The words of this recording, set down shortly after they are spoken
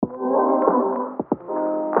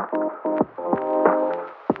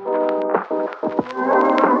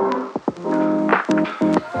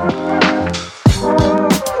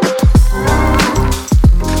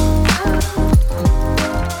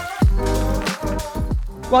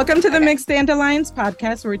Welcome to the Mixed Dandelions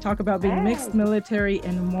podcast, where we talk about being Hey. mixed, military,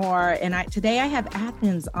 and more. And today I have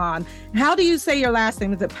Athens on. How do you say your last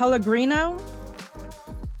name? Is it Pellegrino?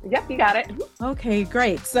 Yep, you got it. Okay,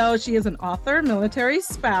 great. So she is an author, military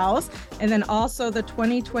spouse, and then also the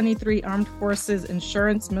 2023 Armed Forces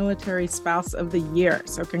Insurance Military Spouse of the Year.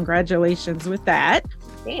 So congratulations with that.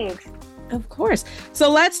 Thanks. Of course. So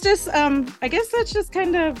let's just, let's just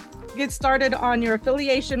kind of get started on your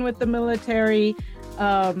affiliation with the military.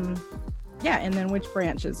 And then which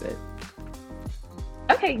branch is it?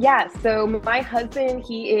 Okay, yeah. So my husband,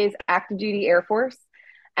 he is active duty Air Force,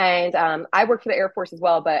 and I work for the Air Force as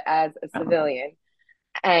well, but as a civilian.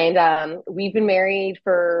 And we've been married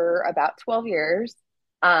for about 12 years.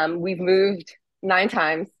 We've moved 9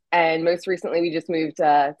 times, and most recently we just moved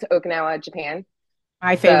to Okinawa, Japan.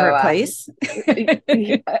 My favorite place. Yeah,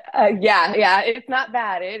 it's not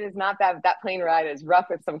bad. It is not bad. That plane ride is rough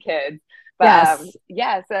with some kids. But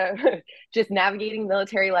yes. So just navigating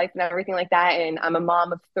military life and everything like that. And I'm a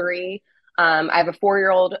mom of 3. I have a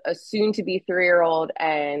 4-year-old, a soon to be 3-year-old,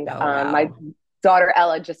 and my daughter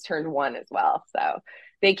Ella just turned 1 as well. So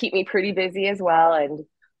they keep me pretty busy as well. And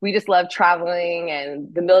we just love traveling,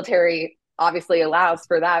 and the military obviously allows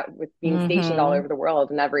for that with being stationed all over the world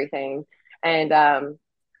and everything. And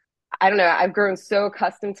I don't know, I've grown so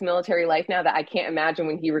accustomed to military life now that I can't imagine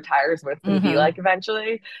when he retires what it's going to be like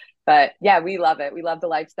eventually. But yeah, we love it. We love the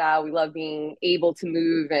lifestyle. We love being able to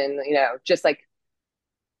move and, just like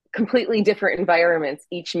completely different environments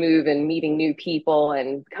each move, and meeting new people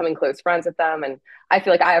and becoming close friends with them. And I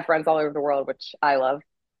feel like I have friends all over the world, which I love.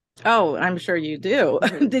 Oh, I'm sure you do.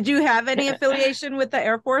 Did you have any affiliation with the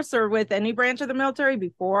Air Force or with any branch of the military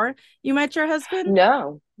before you met your husband?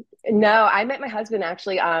 No, I met my husband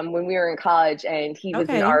actually when we were in college, and he was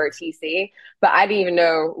in ROTC, but I didn't even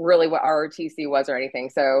know really what ROTC was or anything.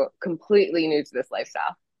 So completely new to this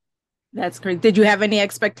lifestyle. That's great. Did you have any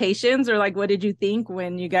expectations, or like, what did you think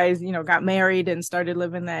when you guys, got married and started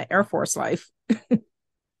living that Air Force life?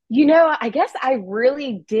 I guess I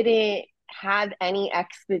really didn't have any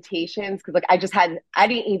expectations, because I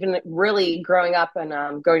didn't even really, growing up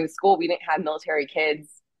and going to school, we didn't have military kids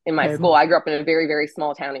in my school. I grew up in a very, very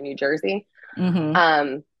small town in New Jersey.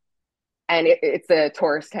 And it's a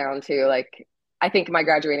tourist town too. Like, I think in my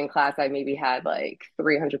graduating class, I maybe had like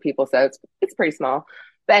 300 people. So it's pretty small.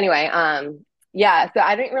 But anyway, so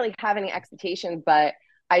I didn't really have any expectations, but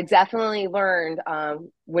I definitely learned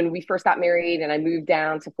when we first got married and I moved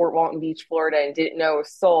down to Fort Walton Beach, Florida, and didn't know a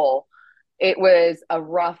soul. It was a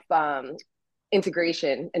rough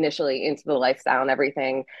integration initially into the lifestyle and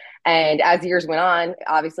everything. And as years went on,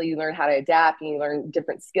 obviously you learn how to adapt and you learn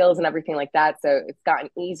different skills and everything like that. So it's gotten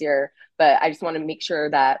easier, but I just want to make sure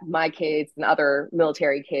that my kids and other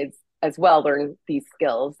military kids as well learn these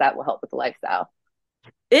skills that will help with the lifestyle.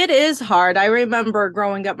 It is hard. I remember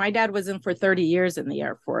growing up, my dad was in for 30 years in the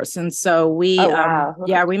Air Force. And so we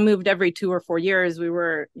moved every 2 or 4 years. We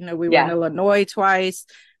were in Illinois twice.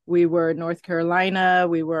 We were in North Carolina.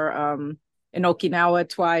 We were in Okinawa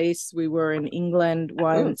twice. We were in England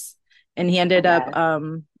once. And he ended up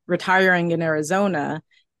retiring in Arizona.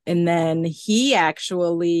 And then he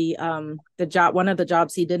actually, one of the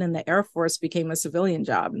jobs he did in the Air Force became a civilian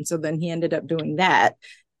job. And so then he ended up doing that.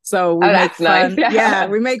 So we make fun. Nice. Yeah.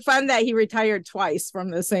 We make fun that he retired twice from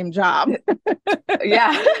the same job.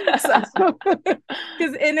 Yeah.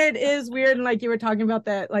 And it is weird. And like you were talking about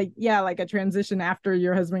that, like a transition after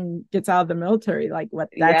your husband gets out of the military, like what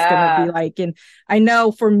that's going to be like. And I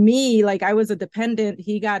know for me, like I was a dependent.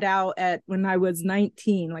 He got out when I was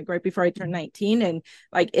 19, like right before I turned 19. And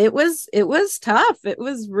like, it was tough. It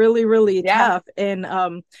was really, really tough. And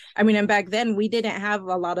and back then we didn't have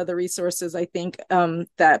a lot of the resources, I think,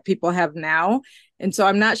 that people have now. And so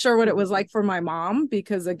I'm not sure what it was like for my mom,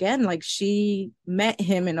 because again, like she met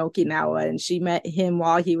him in Okinawa and she met him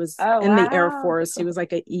while he was in the Air Force. He was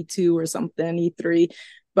like an E2 or something, E3.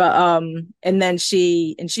 But and then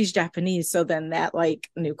she's Japanese. So then that like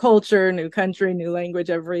new culture, new country, new language,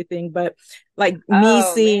 everything. But like me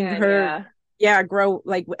seeing her grow,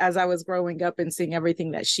 like as I was growing up and seeing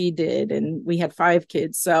everything that she did, and we had 5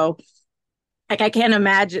 kids. So like I can't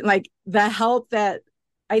imagine like the help that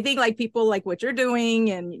I think like people like what you're doing,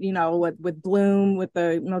 and with Bloom, with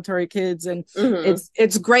the military kids, and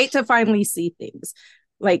it's great to finally see things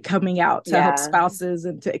like coming out to help spouses,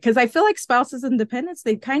 and because I feel like spouses and dependents,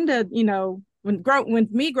 they kind of when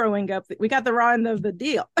me growing up, we got the raw end of the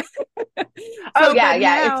deal.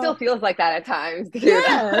 It still feels like that at times.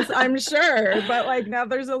 Yes, I'm sure, but like now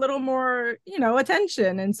there's a little more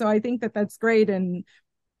attention, and so I think that that's great. And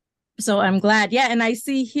So I'm glad. Yeah. And I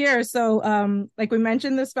see here. So like we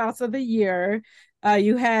mentioned the spouse of the year.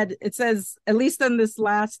 You had, it says, at least on this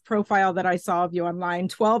last profile that I saw of you online,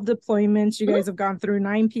 12 deployments. You guys have gone through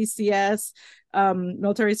 9 PCS,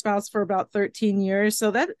 military spouse for about 13 years.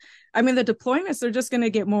 So that, I mean, the deployments are just going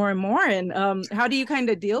to get more and more. And how do you kind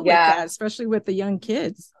of deal with that, Yeah. especially with the young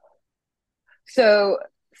kids? So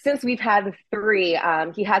since we've had three,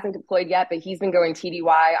 he hasn't deployed yet, but he's been going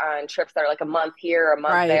TDY on trips that are like a month here, a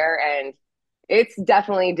month Right. there, and it's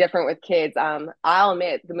definitely different with kids. I'll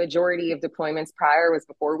admit the majority of deployments prior was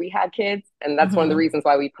before we had kids, and that's one of the Mm-hmm. reasons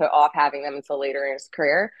why we put off having them until later in his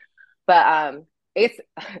career. But it's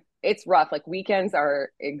it's rough. Like weekends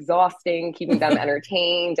are exhausting, keeping them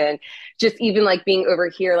entertained, and just even like being over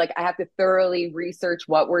here, like I have to thoroughly research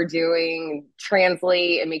what we're doing,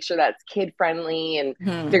 translate, and make sure that's kid friendly, and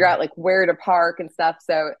figure Mm-hmm. out like where to park and stuff.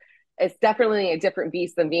 So it's definitely a different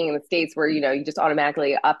beast than being in the States where, you know, you just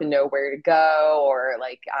automatically up and know where to go, or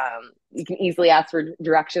like you can easily ask for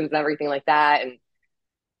directions and everything like that. And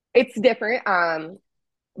it's different.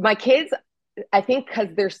 My kids, I think because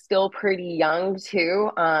they're still pretty young too,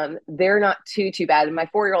 they're not too bad. My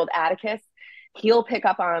 4-year-old Atticus, he'll pick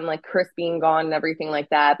up on like Chris being gone and everything like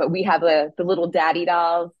that. But we have the little daddy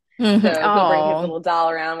dolls, Mm-hmm. so he'll bring his Oh, little doll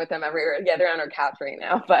around with him everywhere. Yeah, they're on our couch right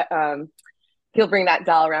now, but he'll bring that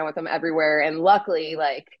doll around with him everywhere. And luckily,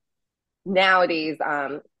 like nowadays,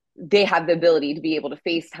 they have the ability to be able to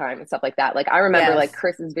FaceTime and stuff like that. Like I remember like yes.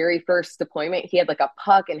 Chris's very first deployment, he had like a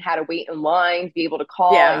puck and had to wait in line to be able to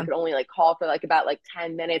call, and Yeah. could only like call for like about like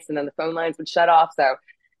 10 minutes and then the phone lines would shut off. So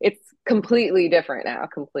it's completely different now,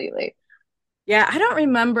 completely. Yeah, I don't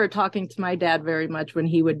remember talking to my dad very much when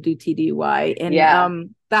he would do TDY. And Yeah.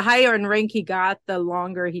 the higher in rank he got, the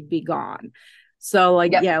longer he'd be gone. So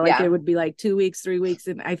like Yep. yeah, like it Yeah. would be like 2 weeks, 3 weeks.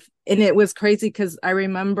 And it was crazy because I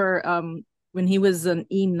remember when he was an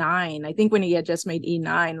E9, I think when he had just made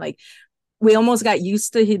E9, like we almost got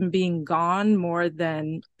used to him being gone more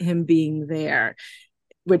than him being there,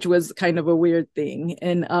 which was kind of a weird thing.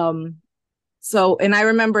 And so and I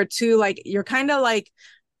remember too, like you're kind of like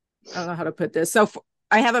I don't know how to put this. So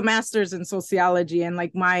I have a master's in sociology, and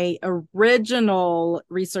like my original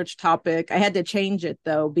research topic, I had to change it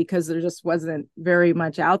though because there just wasn't very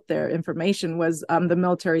much out there. Information was the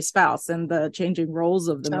military spouse and the changing roles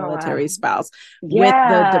of the Oh military wow. spouse with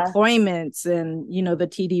the Yeah. deployments and the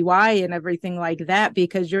TDY and everything like that,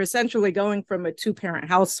 because you're essentially going from a two-parent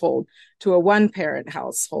household to a one-parent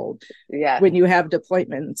household Yeah. when you have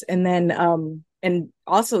deployments. And then and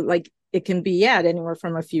also like it can be anywhere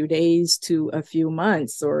from a few days to a few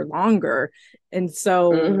months or longer. And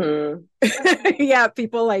so Mm-hmm. yeah,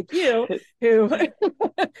 people like you who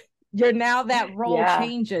you're now that role Yeah.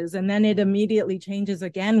 changes, and then it immediately changes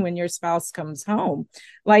again when your spouse comes home.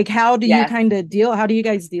 Like how do you Yes. kind of deal how do you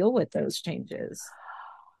guys deal with those changes?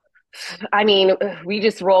 I mean, we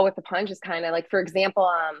just roll with the punches, kind of like, for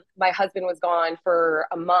example, my husband was gone for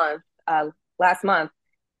a month, last month.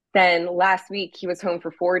 Then last week he was home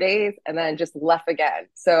for 4 days and then just left again.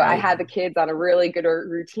 So I Right. had the kids on a really good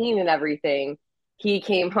routine and everything. He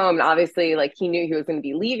came home and obviously like he knew he was going to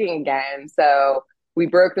be leaving again. So we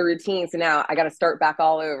broke the routine. So now I got to start back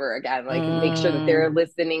all over again, like make sure that they're Mm.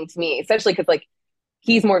 listening to me, especially because like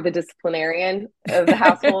he's more of the disciplinarian of the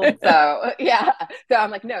household. So yeah. So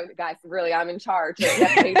I'm like, no, guys, really, I'm in charge. Like you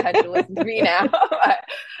have to pay attention, listen to me now.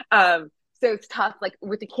 um, so it's tough. Like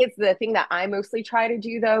with the kids, the thing that I mostly try to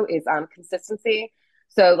do though is consistency.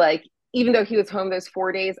 So like even though he was home those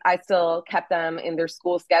 4 days, I still kept them in their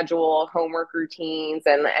school schedule, homework routines,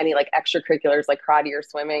 and any like extracurriculars like karate or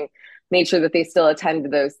swimming. Made sure that they still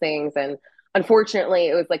attended those things. And unfortunately,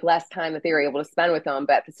 it was like less time that they were able to spend with them.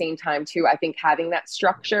 But at the same time, too, I think having that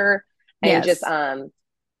structure and just Yes.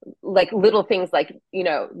 like little things like, you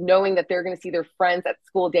know, knowing that they're going to see their friends at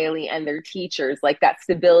school daily and their teachers, like that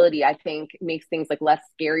stability, I think makes things like less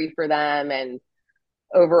scary for them, and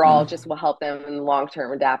overall Mm. just will help them in the long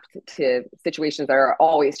term adapt to situations that are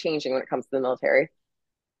always changing when it comes to the military.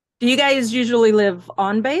 Do you guys usually live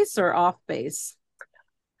on base or off base?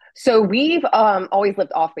 So we've always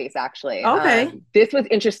lived off base actually. Okay. This was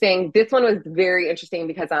interesting. This one was very interesting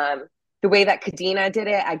because the way that Kadena did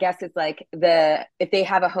it, I guess it's like if they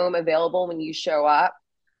have a home available when you show up,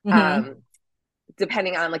 Mm-hmm. um,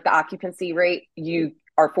 depending on like the occupancy rate, you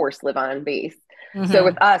are forced to live on base. So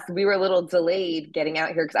with Mm-hmm. us, we were a little delayed getting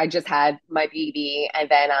out here because I just had my baby, and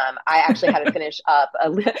then I actually had to finish up.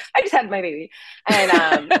 I just had my baby, and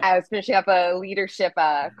I was finishing up a leadership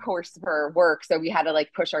course for work, so we had to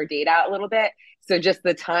like push our date out a little bit. So just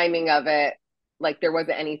the timing of it, like there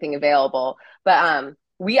wasn't anything available. But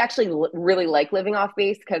we actually really like living off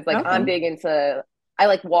base because like I'm Okay. big into I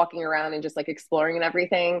like walking around and just like exploring and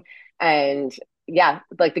everything. And yeah,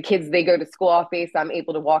 like the kids, they go to school off base. I'm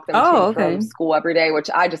able to walk them to Oh, and from okay. school every day, which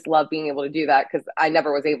I just love being able to do that because I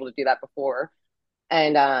never was able to do that before.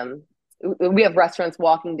 And we have restaurants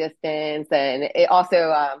walking distance, and it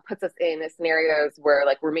also puts us in scenarios where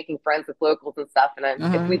like we're making friends with locals and stuff. And then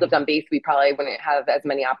if we Uh-huh. lived on base, we probably wouldn't have as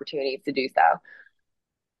many opportunities to do so.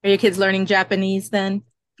 Are your kids learning Japanese then?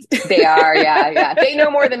 They are, yeah, yeah. They know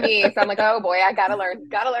more than me, so I'm like, oh boy, I gotta learn,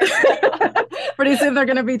 gotta learn. Pretty soon they're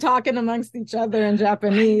going to be talking amongst each other in I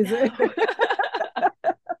Japanese. know.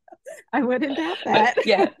 I wouldn't doubt But that.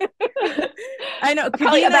 yeah, I know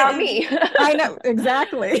probably Kadena about is. me. I know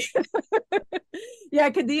exactly. Yeah,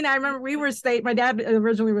 Kadena. I remember we were state. My dad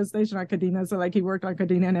originally was stationed on Kadena, so like he worked on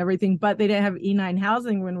Kadena and everything. But they didn't have E9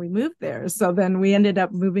 housing when we moved there, so then we ended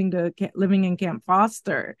up moving to living in Camp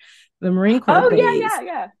Foster, the Marine Corps Oh base yeah,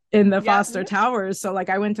 yeah, in the yeah. Foster Yep. Towers. So like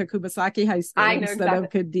I went to Kubasaki High School I know instead of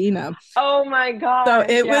exactly. Kadena. Oh my So gosh,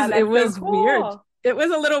 it yeah, was it that's so was weird. cool. It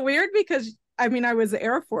was a little weird because I mean I was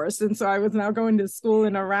Air Force, and so I was now going to school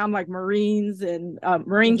and around like Marines and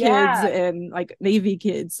Marine kids Yeah, and like Navy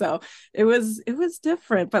kids. So it was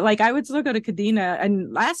different. But like I would still go to Kadena.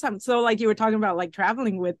 And last time, so like you were talking about like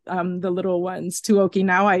traveling with the little ones to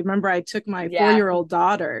Okinawa. I remember I took my yeah. 4-year-old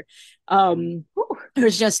daughter. Um, it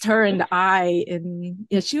was just her and I, and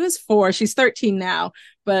yeah, she was 4. She's 13 now,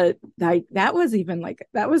 but like that was even like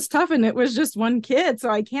that was tough, and it was just one kid, so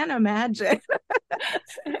I can't imagine.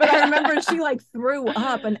 But I remember she like threw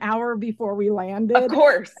up an hour before we Of landed.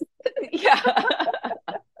 course. Yeah.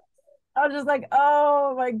 I was just like,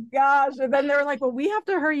 oh my gosh. And then they were like, well, we have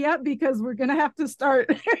to hurry up because we're gonna have to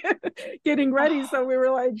start getting ready. So we were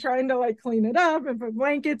like trying to like clean it up and put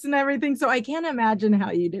blankets and everything. So I can't imagine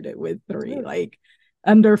how you did it with 3, like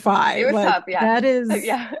under It 5. was Like tough, yeah.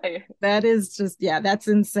 Yeah. that is just, yeah, that's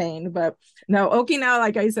insane. But no, Okinawa,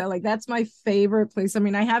 like I said, like that's my favorite place. I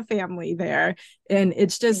mean, I have family there, and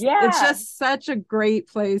it's Yeah. just such a great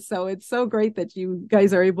place. So it's so great that you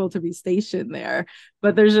guys are able to be stationed there.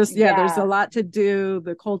 But there's just, yeah, there's a Yeah. lot to do,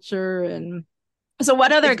 the culture. And so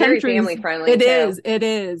what other It's very countries? family friendly too. It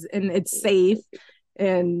is, and it's safe.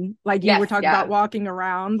 And like you Yes, were talking about yeah. walking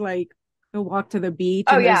around, like go walk to the beach,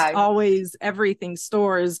 Oh and there's yeah. always everything,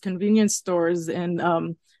 stores, convenience stores, and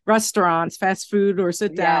restaurants, fast food or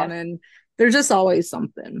sit down, Yes. and there's just always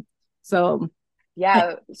something. So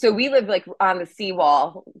Yeah. So we live like on the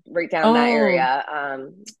seawall right down in that oh, area.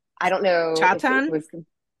 I don't know if it Chatan? was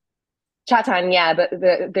Chatan, yeah, but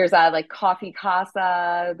there's a like Coffee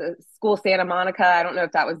Casa, the school Santa Monica. I don't know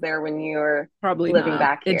if that was there when you were Probably living not.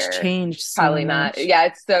 back It's here. changed so Probably not. much. Yeah,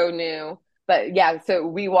 it's so new. But yeah, so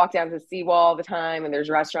we walk down to the seawall all the time, and there's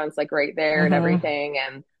restaurants like right there and Uh-huh. everything.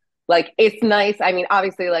 And like it's nice. I mean,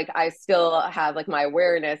 obviously, like I still have like my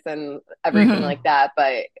awareness and everything Mm-hmm. like that,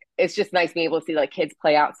 but it's just nice being able to see like kids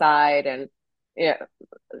play outside and you know,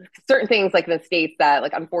 certain things like in the States that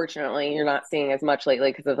like unfortunately you're not seeing as much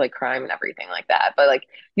lately because of like crime and everything like that. But like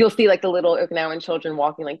you'll see like the little Okinawan children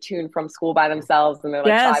walking like to and from school by themselves and they're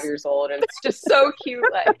like five Yes. years old and it's just so cute.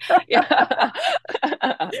 Like yeah.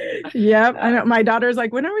 Yep. I Yeah. know my daughter's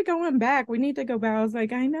like, when are we going back? We need to go back. I was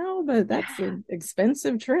like, I know, but that's an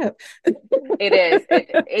expensive trip. It is.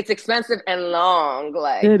 It's expensive and long.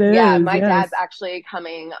 Like, It yeah, is, my dad's yes. actually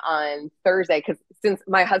coming on Thursday because since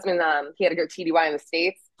my husband he had to go TDY in the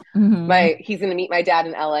States, Hmm. my he's gonna meet my dad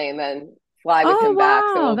in LA and then fly with Oh him back.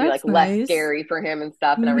 So wow, it'll be like that's less nice. scary for him and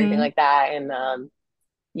stuff and everything Hmm. like that. And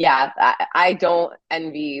yeah, I don't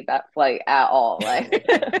envy that flight at all. Like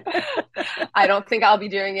I don't think I'll be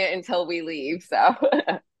doing it until we leave. So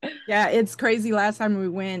Yeah, it's crazy. Last time we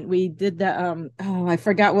went, we did the oh, I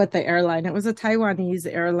forgot what the airline. It was a Taiwanese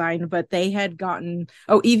airline, but they had gotten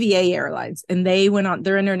EVA Airlines, and they went on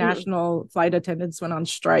their mm, international flight attendants went on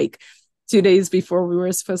strike 2 days before we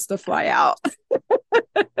were supposed to fly out.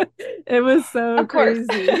 It was so of course.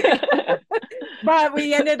 crazy. But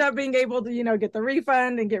we ended up being able to, get the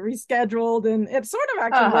refund and get rescheduled. And it sort of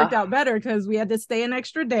actually worked uh, out better because we had to stay an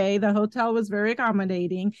extra day. The hotel was very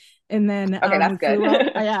accommodating. And then okay, we that's flew out.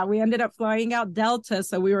 good. Yeah, we ended up flying out Delta.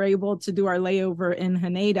 So we were able to do our layover in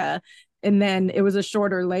Haneda. And then it was a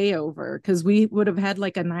shorter layover because we would have had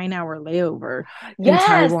like a 9-hour layover in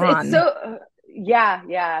Yes, it's Taiwan. so yeah,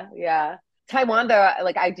 yeah, yeah. Taiwan though,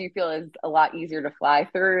 like I do feel is a lot easier to fly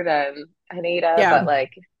through than Haneda, Yeah. but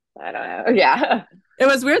like I don't know. Yeah. It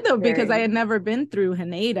was weird though because I Very. had never been through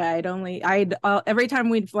Haneda. I'd every time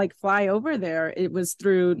we'd like fly over there, it was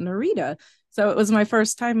through Narita. So it was my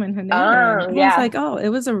first time in Haneda, and Oh, I was yeah. like, oh, it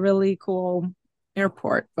was a really cool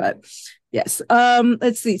airport. But yes,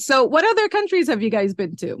 let's see. So what other countries have you guys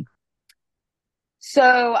been to?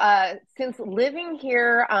 So, since living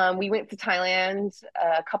here, we went to Thailand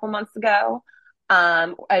a couple months ago.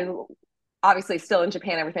 And obviously still in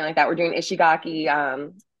Japan, everything like that. We're doing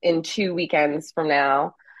Ishigaki in 2 weekends from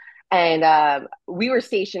now. And we were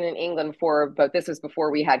stationed in England before, but this was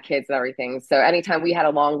before we had kids and everything. So anytime we had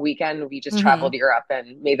a long weekend, we just traveled Mm-hmm. to Europe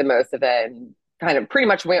and made the most of it and kind of pretty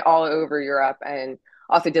much went all over Europe and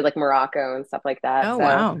also did like Morocco and stuff like that. Oh, So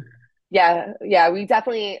wow. yeah, yeah,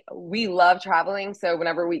 we love traveling. So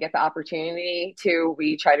whenever we get the opportunity to,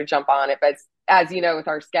 we try to jump on it. But as you know, with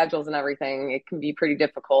our schedules and everything, it can be pretty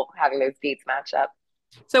difficult having those dates match up.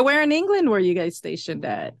 So where in England were you guys stationed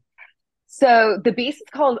at? So the base is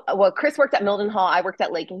called, well, Chris worked at Mildenhall. I worked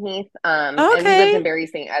at Lakenheath, and we lived in Okay. Bury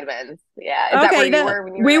St. Edmunds. Yeah. Is that where Okay. you No, were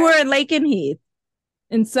when you were we were there? at Lakenheath.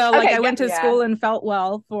 And so like Okay. I Yeah. went to Yeah. school in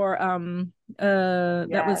Feltwell for that was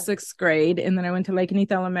Yeah. sixth grade. And then I went to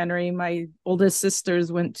Lakenheath Elementary. My oldest sisters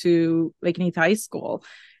went to Lakenheath High School.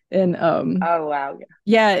 And Oh, wow. Yeah.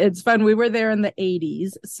 yeah, it's fun. We were there in the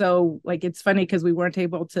 80s. So like it's funny because we weren't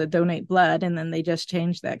able to donate blood and then they just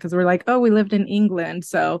changed that because we're like, oh, we lived in England.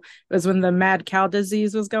 So it was when the mad cow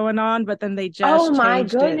disease was going on, but then they Oh, just my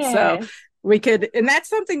changed it. So goodness. we could, and that's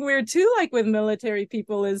something weird too, like with military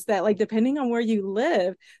people, is that like depending on where you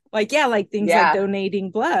live, like yeah, like things like Yeah.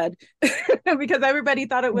 donating blood because everybody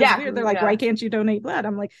thought it was Yeah. weird. They're like, why Yeah. can't you donate blood?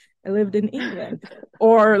 I'm like, I lived in England.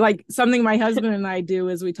 Or like something my husband and I do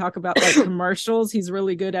is we talk about like commercials. He's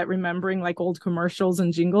really good at remembering like old commercials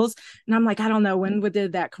and jingles. And I'm like, I don't know, when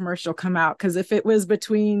did that commercial come out? Because if it was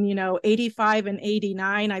between, 85 and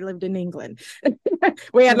 89, I lived in England.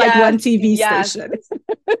 We had like one Yes. TV Yes. station.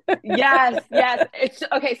 Yes, yes. It's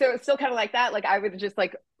okay. So it's still kind of like that. Like I would just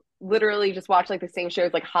like literally just watch like the same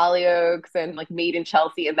shows like Hollyoaks and like Made in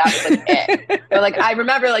Chelsea, and that was like it. But like I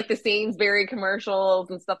remember like the Sainsbury commercials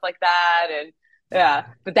and stuff like that, and yeah.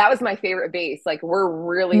 But that was my favorite base. Like we're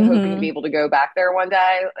really hoping to be Mm-hmm. able to go back there one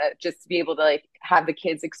day, just to be able to like have the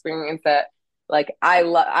kids experience it. Like I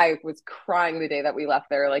was crying the day that we left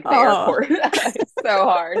there, like the Oh, airport. It's so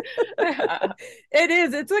hard. it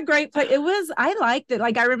is. It's a great place. It was, I liked it.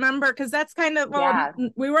 Like I remember because that's kind of well, Yeah,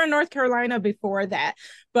 we were in North Carolina before that.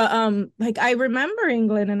 But like I remember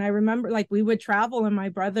England and I remember like we would travel and my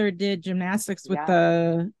brother did gymnastics with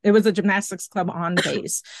yeah. it was a gymnastics club on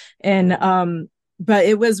base. And but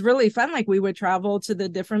it was really fun. Like we would travel to the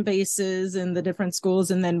different bases and the different schools,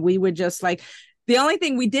 and then we would just like the only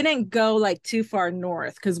thing we didn't go like too far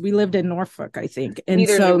north because we lived in Norfolk, I think. And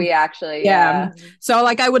Neither did so we actually. yeah. Yeah. So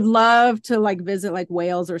like I would love to like visit like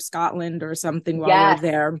Wales or Scotland or something while we're Yes.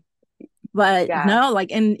 there. But Yes. no, like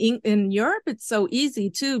in Europe it's so easy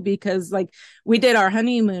too because like we did our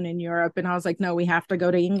honeymoon in Europe and I was like, no, we have to go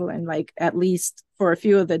to England like at least for a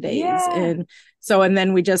few of the days. Yeah. And so and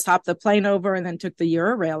then we just hopped the plane over and then took the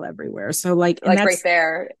Eurail everywhere. So like and Like right that's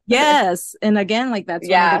there. yes. And again, like that's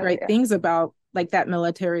one of the Yeah. great things about like that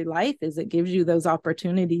military life is it gives you those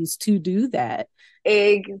opportunities to do that.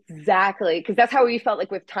 Exactly. Because that's how we felt like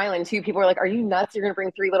with Thailand too. People were like, are you nuts? You're going to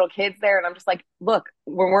bring three little kids there. And I'm just like, look,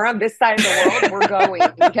 when we're on this side of the world, we're going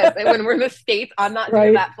because when we're in the States, I'm not doing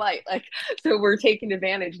Right. that flight. Like, so we're taking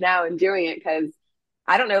advantage now and doing it because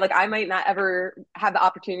I don't know, like I might not ever have the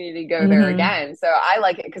opportunity to go there Mm-hmm. again. So I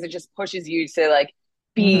like it because it just pushes you to like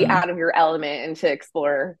be Mm-hmm. out of your element and to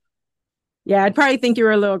explore. Yeah, I'd probably think you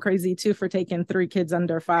were a little crazy too for taking three kids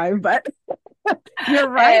under five, but you're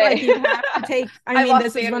right. Like Hey, you have to take, I I mean, lost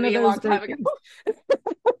this is one of sanity a those long great time ago. things.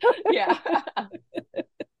 Yeah.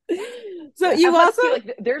 So And you plus also, too,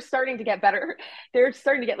 like they're starting to get better. They're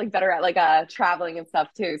starting to get like better at like traveling and stuff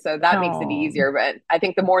too. So that makes it oh, easier. But I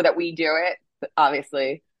think the more that we do it,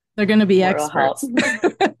 obviously, they're going to be more it'll help.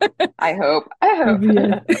 experts. I hope. I You'll be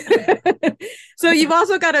hope. so you've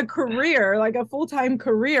also got a career, like a full-time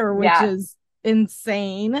career, which Yes. is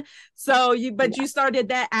insane. So but you Yeah. started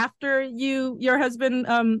that after your husband,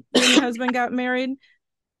 you and your husband got married?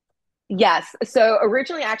 Yes. So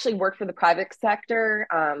originally I actually worked for the private sector.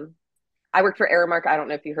 I worked for Aramark. I don't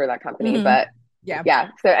know if you heard that company, Mm-hmm. but Yeah. yeah.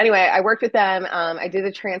 So anyway, I worked with them. I did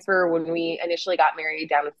the transfer when we initially got married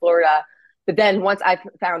down in Florida. But then once I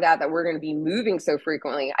found out that we're going to be moving so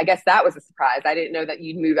frequently, I guess that was a surprise. I didn't know that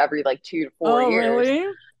you'd move every like 2 to 4 Oh, years. really?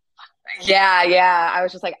 Yeah, yeah. I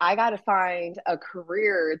was just like, I got to find a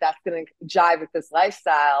career that's going to jive with this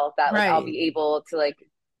lifestyle that like I'll Right. be able to like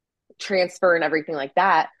transfer and everything like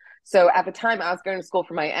that. So at the time, I was going to school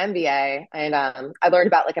for my MBA, and I learned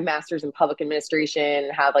about like a master's in public administration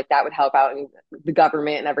and how like that would help out in the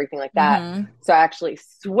government and everything like that. Mm-hmm. So I actually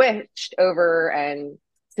switched over and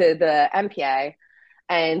to the MPA,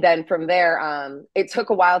 and then from there, it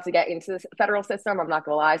took a while to get into the federal system. I'm not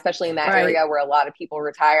going to lie, especially in that Right. area where a lot of people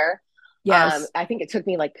retire. Yes. I think it took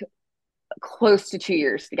me like close to 2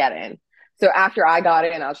 years to get in. So after I got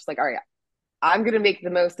in, I was just like, all right, I'm going to make the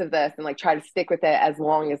most of this and like try to stick with it as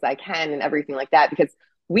long as I can and everything like that. Because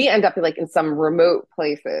we end up like in some remote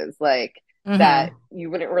places like that Mm-hmm. you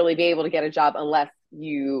wouldn't really be able to get a job unless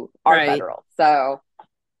you are Right. federal. So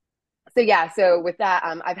yeah, so with that,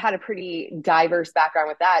 I've had a pretty diverse background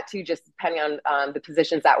with that too, just depending on the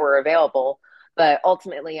positions that were available. But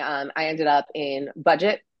ultimately, I ended up in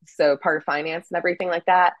budget, so part of finance and everything like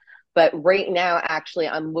that. But right now, actually,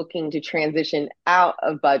 I'm looking to transition out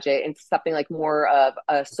of budget into something like more of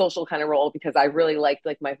a social kind of role because I really like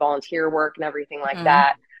my volunteer work and everything like Mm-hmm.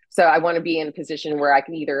 that. So I want to be in a position where I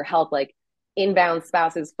can either help like inbound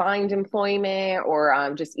spouses find employment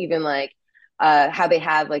or just even like how they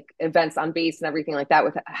have like events on base and everything like that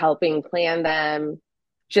with helping plan them.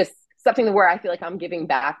 Just something where I feel like I'm giving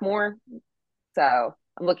back more. So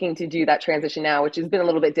I'm looking to do that transition now, which has been a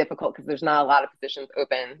little bit difficult because there's not a lot of positions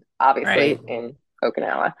open, Right. obviously, in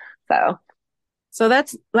Okinawa. So So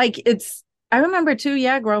that's like I remember too,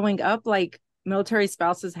 yeah, growing up, like military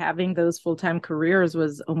spouses having those full-time careers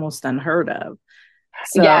was almost unheard of.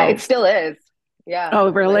 yeah, it So, still is. Yeah, oh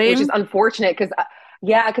like really? which is unfortunate because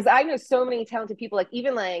yeah, because I know so many talented people. Like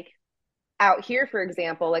even like out here, for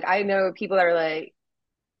example, like I know people that are like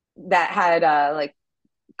that had like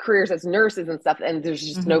careers as nurses and stuff, and there's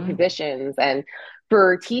just no Mm-hmm. positions. And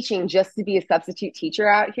for teaching, just to be a substitute teacher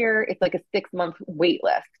out here, it's like a 6 month wait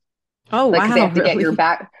list. Oh Like, because they wow, have to get your really?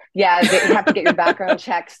 back, yeah, they have to get your background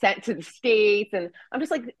check sent to the States. And I'm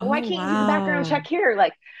just like, why Oh can't you do the background wow. check here?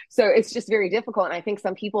 Like, so it's just very difficult. And I think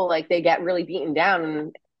some people, like, they get really beaten down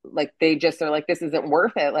and, like, they just are like, this isn't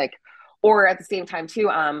worth it. Like, or at the same time, too,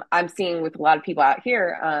 I'm seeing with a lot of people out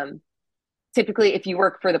here, typically if you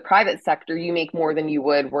work for the private sector you make more than you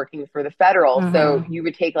would working for the federal, so Mm-hmm. you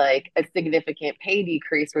would take like a significant pay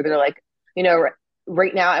decrease where they're like, you know,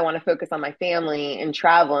 right now I want to focus on my family and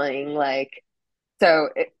traveling, like, so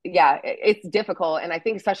yeah, it's difficult. And I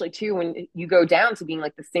think especially too when you go down to being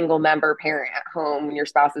like the single member parent at home when your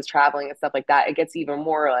spouse is traveling and stuff like that, it gets even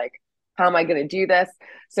more like, how am I going to do this?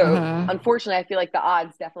 So Mm-hmm. unfortunately, I feel like the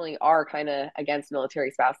odds definitely are kind of against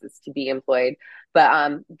military spouses to be employed.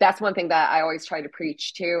 But that's one thing that I always try to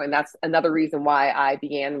preach too, and that's another reason why I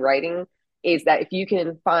began writing, is that if you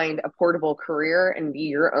can find a portable career and be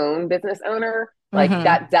your own business owner, like Mm-hmm.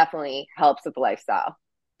 that definitely helps with the lifestyle.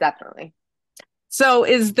 Definitely. So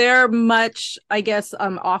is there much, I guess,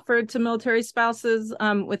 offered to military spouses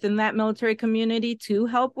within that military community to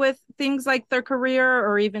help with things like their career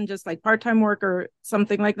or even just like part-time work or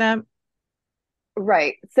something like that?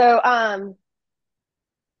 Right. So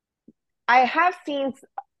I have seen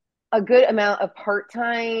a good amount of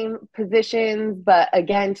part-time positions, but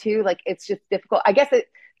again, too, like it's just difficult. I guess it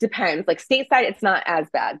depends. Like stateside, it's not as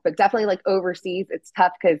bad, but definitely like overseas, it's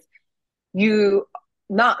tough because you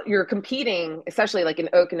you're competing, especially like in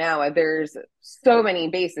Okinawa, there's so many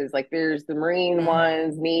bases. Like there's the Marine Mm-hmm.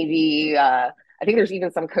 ones, Navy, I think there's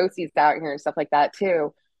even some coasties out here and stuff like that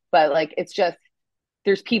too. But like it's just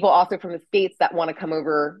there's people also from the States that want to come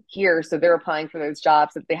over here. So they're applying for those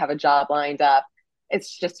jobs if they have a job lined up.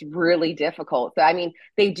 It's just really difficult. So, I mean,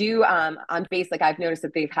 they do on base, like I've noticed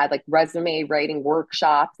that they've had like resume writing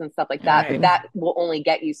workshops and stuff like All that, but right. that will only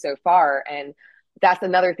get you so far. And that's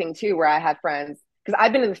another thing too, where I had friends, because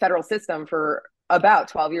I've been in the federal system for about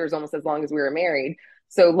 12 years, almost as long as we were married.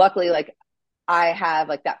 So luckily, like I have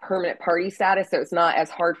like that permanent party status, so it's not as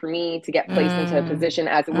hard for me to get placed into a Mm-hmm. position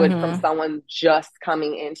as it would from Mm-hmm. someone just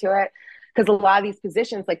coming into it. Because a lot of these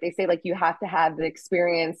positions, like they say, like you have to have the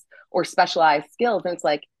experience or specialized skills, and it's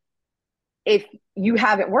like if you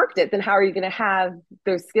haven't worked it, then how are you going to have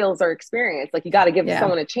those skills or experience? Like you got to give Yeah.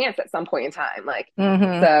 someone a chance at some point in time. Like,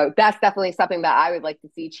 Mm-hmm. so that's definitely something that I would like to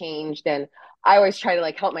see changed. And I always try to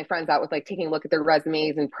like help my friends out with like taking a look at their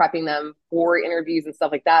resumes and prepping them for interviews and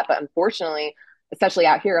stuff like that. But unfortunately, especially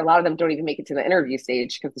out here, a lot of them don't even make it to the interview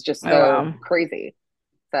stage because it's just Oh so wow. crazy.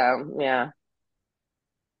 So yeah.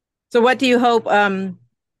 So what do you hope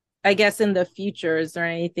I guess in the future is there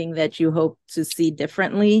anything that you hope to see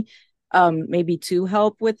differently maybe to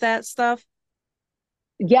help with that stuff?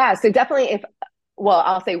 Yeah. So definitely if, well,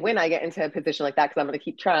 I'll say when I get into a position like that, because I'm going to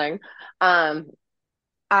keep trying. Um,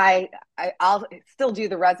 I, I'll still do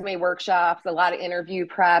the resume workshops, a lot of interview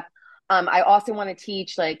prep. I also want to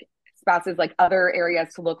teach like spouses like other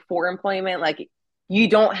areas to look for employment. Like you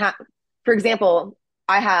don't have, for example,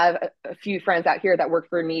 I have a few friends out here that work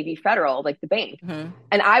for Navy Federal, like the bank. Mm-hmm.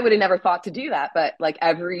 And I would have never thought to do that, but like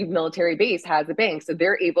every military base has a bank, so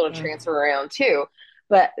they're able to Mm-hmm. transfer around too.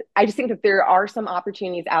 But I just think that there are some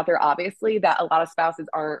opportunities out there, obviously, that a lot of spouses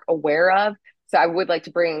aren't aware of. So I would like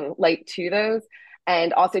to bring light to those.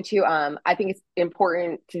 And also too, I think it's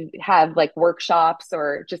important to have like workshops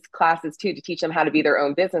or just classes too to teach them how to be their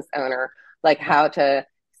own business owner, like Yeah. how to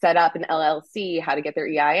set up an LLC, how to get their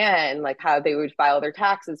EIN, like how they would file their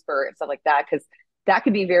taxes for it, stuff like that. Because that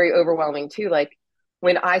could be very overwhelming too. Like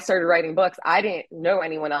when I started writing books, I didn't know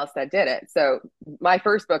anyone else that did it. So my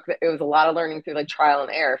first book, it was a lot of learning through like trial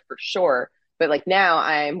and error for sure. But like now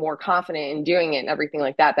I'm more confident in doing it and everything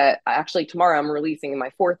like that, that actually tomorrow I'm releasing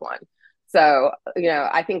my fourth one. So,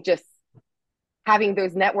 I think just having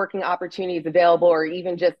those networking opportunities available, or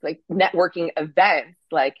even just like networking events,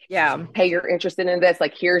 like, Yeah. hey, you're interested in this,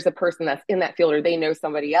 like, here's a person that's in that field, or they know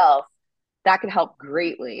somebody else, that could help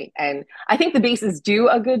greatly. And I think the bases do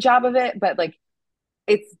a good job of it, but like,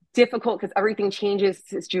 it's difficult because everything changes,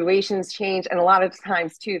 situations change. And a lot of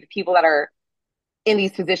times, too, the people that are in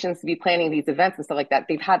these positions to be planning these events and stuff like that,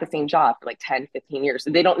 they've had the same job for like 10, 15 years.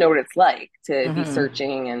 So they don't know what it's like to be Mm-hmm.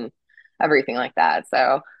 searching and everything like that.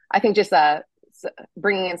 So I think just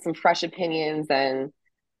bringing in some fresh opinions and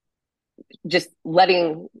just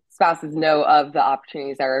letting spouses know of the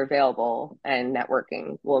opportunities that are available and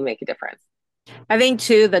networking will make a difference. I think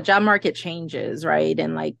too, the job market changes, right?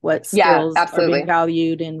 And like what Yeah, skills are being absolutely.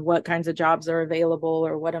 valued and what kinds of jobs are available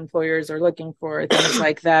or what employers are looking for, things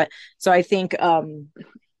like that. So I think, and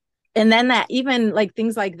then that even like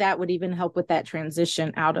things like that would even help with that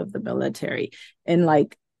transition out of the military and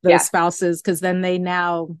like those Yeah. spouses, because then they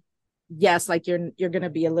now, yes, like you're going to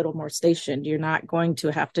be a little more stationed. You're not going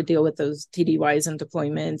to have to deal with those TDYs and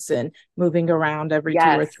deployments and moving around every two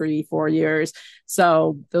or Yes. three, 4 years.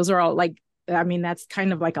 So those are all like, I mean, that's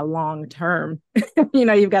kind of like a long term.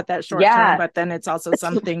 You've got that short term, Yeah. but then it's also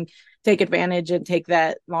something take advantage and take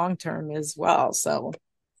that long term as well. So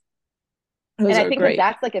And those I are think that great.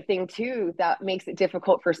 that's like a thing too that makes it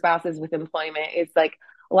difficult for spouses with employment. It's like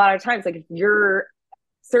a lot of times, like if your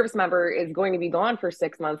service member is going to be gone for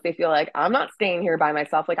 6 months, they feel like I'm not staying here by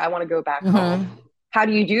myself. Like I want to go back home. Mm-hmm. How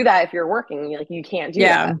do you do that if you're working? Like you can't do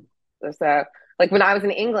Yeah. that. So like when I was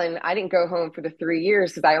in England, I didn't go home for the 3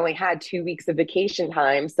 years because I only had 2 weeks of vacation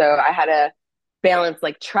time. So I had to balance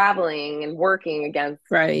like traveling and working against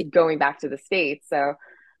Right. going back to the States. So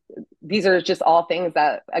these are just all things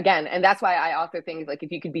that, again, and that's why I also think like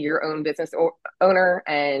if you could be your own business owner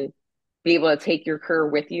and be able to take your career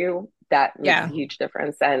with you, that makes Yeah. a huge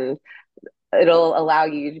difference. And it'll allow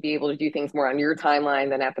you to be able to do things more on your timeline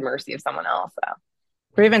than at the mercy of someone else. So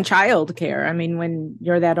Or even childcare. I mean, when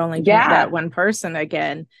you're that yeah, one person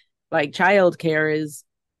again, like childcare is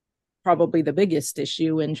probably the biggest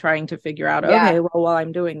issue in trying to figure out, okay, yeah, well, while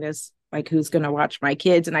I'm doing this, like who's going to watch my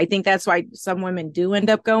kids? And I think that's why some women do end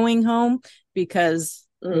up going home because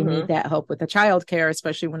they need mm-hmm. that help with the childcare,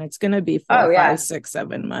 especially when it's going to be four, Oh five, yeah, 6,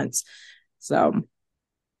 7 months. So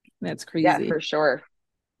that's yeah, crazy. for sure.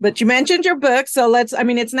 But you mentioned your book. So I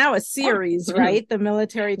mean, it's now a series, right? The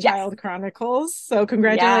Military Yes, Child Chronicles. So yeah,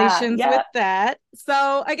 congratulations with yeah. that.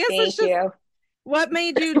 So I guess it's Thank just you. what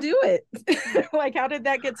made you do it? Like, how did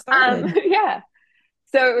that get started? Yeah.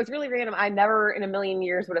 So it was really random. I never in a million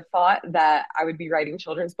years would have thought that I would be writing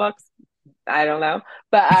children's books. I don't know.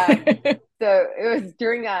 But so it was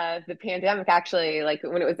during the pandemic, actually, like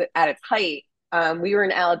when it was at its height. We were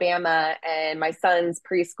in Alabama and my son's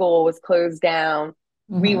preschool was closed down.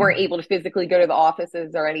 We weren't Mm-hmm. able to physically go to the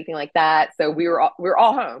offices or anything like that. So we were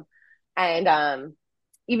all home. And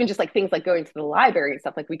even just like things like going to the library and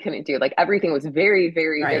stuff like we couldn't do. Like everything was very,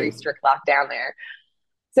 very, very Right. strict lockdown there.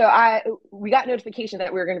 So we got notification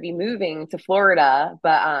that we were going to be moving to Florida,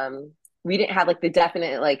 but we didn't have like the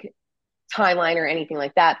definite like timeline or anything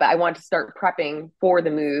like that. But I wanted to start prepping for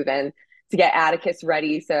the move and to get Atticus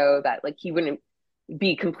ready so that like he wouldn't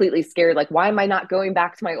be completely scared. Like, why am I not going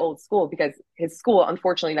back to my old school? Because his school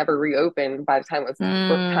unfortunately never reopened by the time it was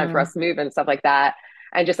time for Mm, us to move and stuff like that.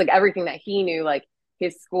 And just like everything that he knew, like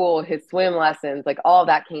his school, his swim lessons, like all of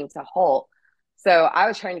that came to halt. So I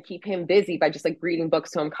was trying to keep him busy by just like reading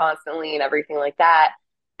books to him constantly and everything like that.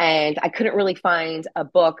 And I couldn't really find a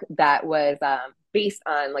book that was based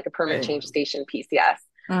on like a permanent right. change station PCS,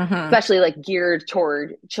 Mm-hmm. especially like geared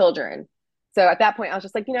toward children. So at that point, I was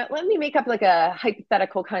just like, let me make up like a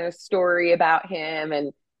hypothetical kind of story about him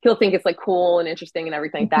and he'll think it's like cool and interesting and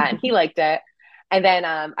everything like that. And he liked it. And then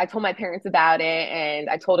I told my parents about it and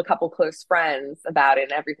I told a couple close friends about it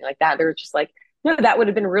and everything like that. They were just like, no, that would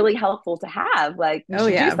have been really helpful to have. Like, you Oh should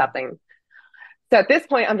do yeah. something. So at this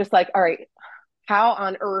point, I'm just like, all right, how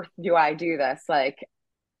on earth do I do this? Like,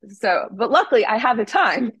 so, but luckily I have the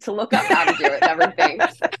time to look up how to do it and everything.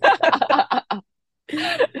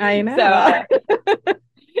 I So, know.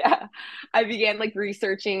 yeah. I began like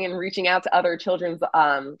researching and reaching out to other children's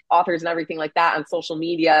authors and everything like that on social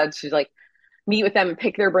media to like meet with them and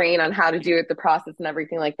pick their brain on how to do it, the process and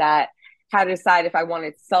everything like that. How to decide if I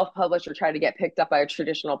wanted to self-publish or try to get picked up by a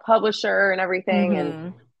traditional publisher and everything. And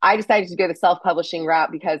Mm-hmm. I decided to go the self-publishing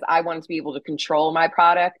route because I wanted to be able to control my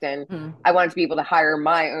product and I wanted to be able to hire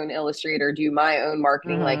my own illustrator, do my own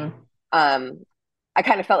marketing. Like, Mm-hmm. um, I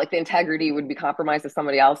kind of felt like the integrity would be compromised if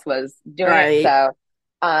somebody else was doing it. Right.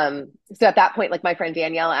 So at that point, like my friend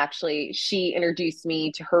Danielle, actually, she introduced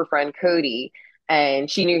me to her friend Cody, and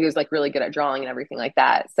she knew he was like really good at drawing and everything like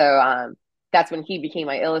that. So that's when he became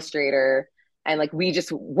my illustrator, and like we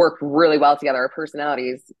just work really well together. Our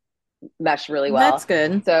personalities mesh really That's well.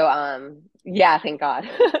 good. So yeah, thank God.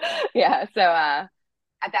 Yeah. So at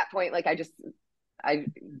that point, like I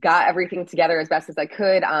got everything together as best as I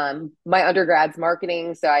could. My undergrad's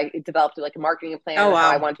marketing, so I developed like a marketing plan Oh on how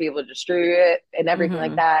I wow. wanted to be able to distribute it and everything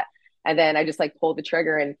like Mm-hmm. that. And then I just like pulled the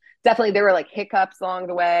trigger, and definitely there were like hiccups along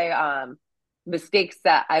the way, mistakes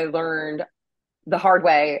that I learned the hard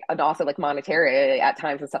way, and also like monetarily at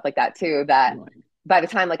times and stuff like that too. That by the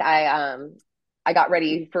time like I got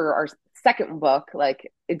ready for our second book,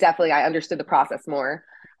 like it definitely I understood the process more.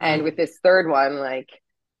 And with this third one, like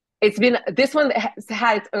it's been this one has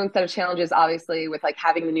had its own set of challenges, obviously, with like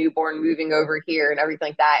having the newborn moving over here and everything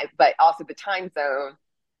like that, but also the time zone.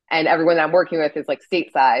 And everyone that I'm working with is like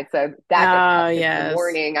stateside. So that gets Oh hectic in the yes.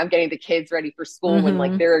 morning. I'm getting the kids ready for school when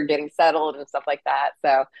like Mm-hmm. they're getting settled and stuff like that.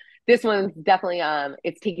 So this one's definitely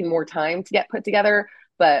it's taking more time to get put together,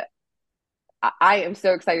 but I am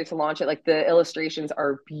so excited to launch it. Like the illustrations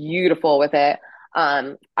are beautiful with it.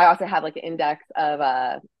 I also have like an index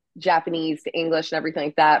of Japanese to English and everything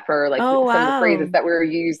like that for like Oh some of the phrases wow. that we are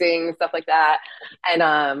using, stuff like that.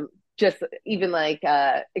 And just even like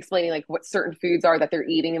explaining like what certain foods are that they're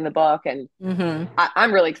eating in the book. And Mm-hmm.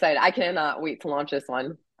 I'm really excited. I cannot wait to launch this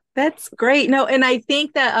one. That's great. No, and I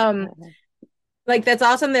think that like that's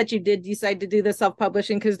awesome that you did decide to do the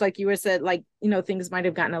self-publishing because like you were said like things might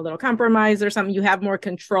have gotten a little compromised or something. You have more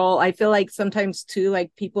control. I feel like sometimes too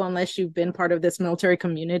like people, unless you've been part of this military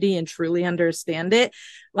community and truly understand it,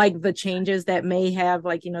 like the changes that may have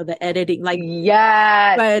like the editing like,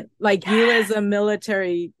 Yes. but like you as Yes. a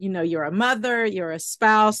military, you're a mother, you're a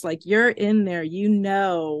spouse, like you're in there,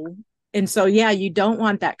 and so yeah, you don't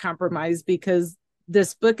want that compromise because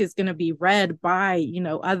this book is going to be read by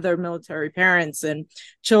other military parents and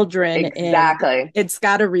children, and Exactly. it's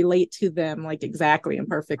got to relate to them like exactly and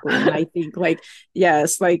perfectly. And I think like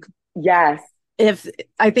yes, like Yes. if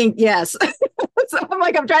I think yes. So I'm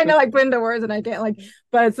like I'm trying to like put into words and I can't like,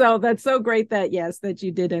 but so that's so great that yes that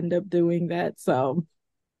you did end up doing that. So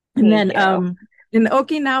and Thank then you. in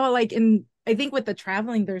Okinawa, like in I think with the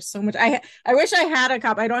traveling, there's so much. I wish I had a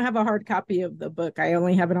copy. I don't have a hard copy of the book. I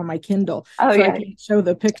only have it on my Kindle, Oh so I yeah. can't show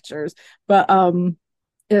the pictures. But oh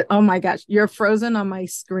my gosh, you're frozen on my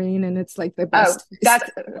screen, and it's like the Oh, best. that's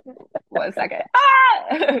 1 second.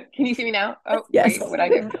 Ah! Can you see me now? Oh, Yes. wait, what I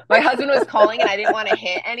do? My husband was calling and I didn't want to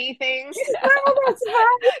hit anything. Oh, that's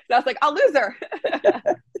fine. So I was like, I'll lose her.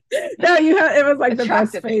 No, you have it was like the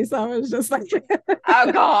best Attractive thing. face. I was just like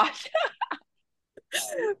Oh gosh.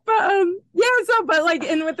 but yeah, so but like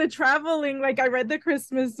and with the traveling, like I read the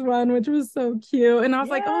Christmas one, which was so cute, and I was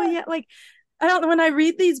like, oh Yeah. yeah, like I don't know, when I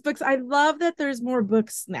read these books, I love that there's more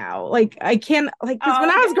books now. Like I can't like because when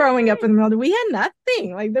Oh, I was growing up yay. in the middle, we had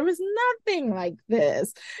nothing. Like there was nothing like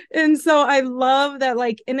this. And so I love that,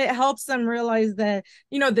 like, and it helps them realize that,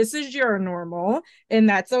 this is your normal and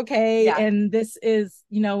that's okay. Yeah. And this is,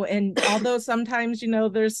 and although sometimes,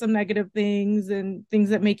 there's some negative things and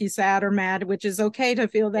things that make you sad or mad, which is okay to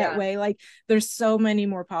feel that Yeah. way. Like there's so many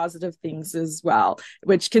more positive things as well,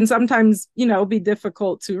 which can sometimes, be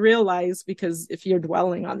difficult to realize because if you're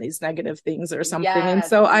dwelling on these negative things or something. And Yes.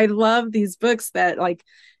 so I love these books that like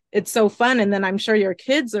it's so fun. And then I'm sure your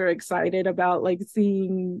kids are excited about like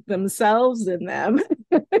seeing themselves in them.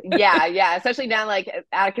 Yeah, yeah. Especially now, like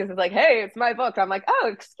Atticus is like, "Hey, it's my book." I'm like,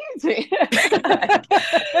 "Oh, excuse me." Like,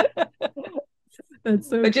 That's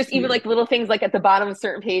so but just even cute. like little things like at the bottom of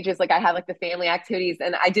certain pages, like I have like the family activities,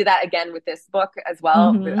 and I did that again with this book as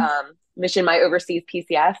well. Mm-hmm. Mission My Overseas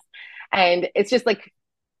PCS, and it's just like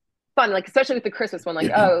fun, like especially with the Christmas one,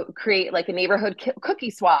 like oh, create like a neighborhood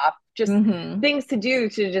cookie swap, just Mm-hmm. things to do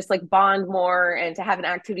to just like bond more and to have an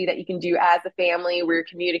activity that you can do as a family where you're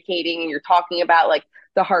communicating and you're talking about like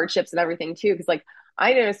the hardships and everything too. Because like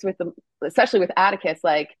I noticed with the, especially with Atticus,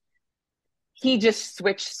 like he just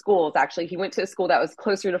switched schools. Actually, he went to a school that was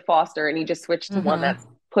closer to Foster, and he just switched to one that's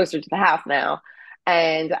Mm-hmm. closer to the house now.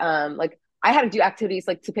 And like I had to do activities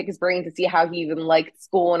like to pick his brain to see how he even liked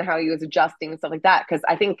school and how he was adjusting and stuff like that. Because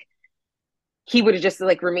I think he would have just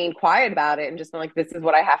like remained quiet about it and just been like, this is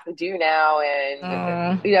what I have to do now.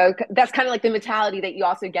 And, Uh, that's kind of like the mentality that you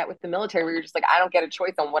also get with the military where you're just like, I don't get a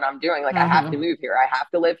choice on what I'm doing. Like, I have to uh-huh. move here. I have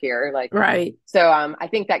to live here. Like, Right. so I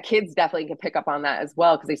think that kids definitely can pick up on that as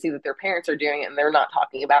well because they see that their parents are doing it and they're not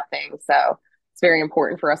talking about things. So it's very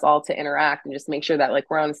important for us all to interact and just make sure that like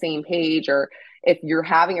we're on the same page. Or if you're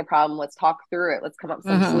having a problem, let's talk through it. Let's come up with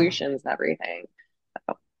some Uh-huh. solutions and everything.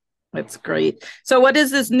 So, That's great. So what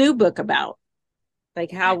is this new book about? Like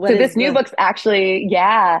how, what so is this new the, book's actually,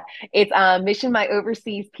 yeah, it's Mission My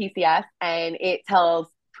Overseas PCS, and it tells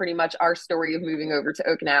pretty much our story of moving over to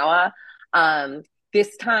Okinawa. Um,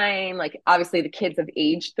 this time, like obviously the kids have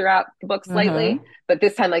aged throughout the book uh-huh. slightly, but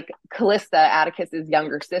this time, like Callista, Atticus's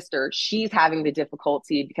younger sister, she's having the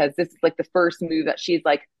difficulty because this is like the first move that she's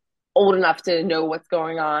like old enough to know what's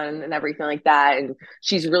going on and everything like that, and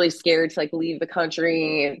she's really scared to like leave the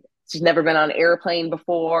country. And she's never been on an airplane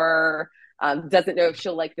before, doesn't know if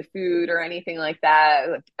she'll like the food or anything like that.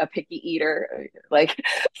 A picky eater, like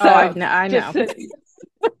Oh, so. I know. Just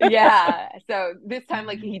yeah. So this time,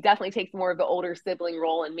 like he definitely takes more of the older sibling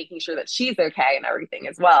role and making sure that she's okay and everything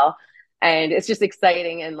as well. And it's just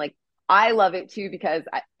exciting, and like I love it too because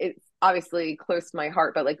it's obviously close to my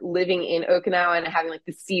heart. But like living in Okinawa and having like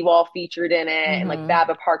the seawall featured in it, and like Mm-hmm.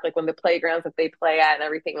 Baba Park, like when the playgrounds that they play at and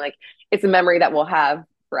everything, like it's a memory that we'll have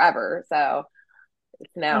forever. So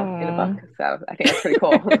it's now in a book. Oh. So I think that's pretty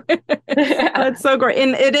cool. Yeah. That's so great.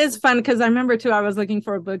 And it is fun because I remember too, I was looking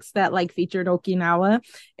for books that like featured Okinawa.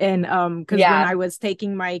 And because when I Yeah. was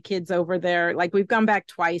taking my kids over there, like we've gone back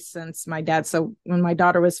twice since my dad. So when my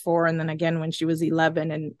daughter was 4, and then again when she was 11,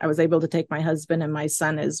 and I was able to take my husband and my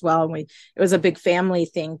son as well. And it was a big family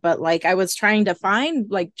thing. But like I was trying to find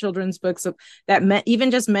like children's books that even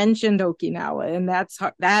just mentioned Okinawa. And that was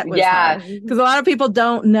hard Yeah. because a lot of people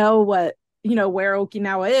don't know where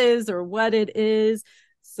Okinawa is or what it is.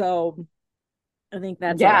 So I think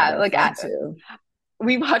that's a lot Yeah. of Like fun too.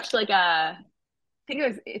 we watched like I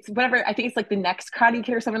think it's whatever. I think it's like the next Karate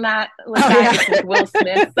Kid or something like Oh that. yeah. It's like Will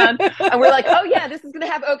Smith's son, and we're like, oh yeah, this is gonna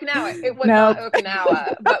have Okinawa. It was not Nope.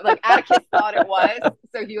 Okinawa, but like Atticus thought it was,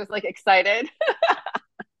 so he was like excited.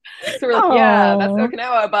 So we're like, yeah, that's Oh.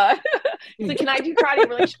 Okinawa, but he's like, can I do karate?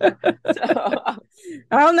 We're like, sure. So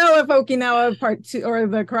I don't know if Okinawa Part Two or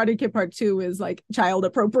the Karate Kid Part Two is like child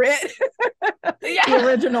appropriate. The yeah,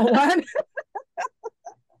 original one.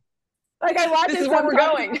 Like I watch this is it where we're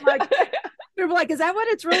sometimes and going. I'm like, people are like, is that what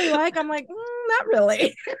it's really like? I'm like, not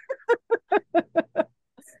really.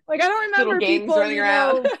 Like I don't Little remember games people, running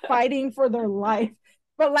around. fighting for their life.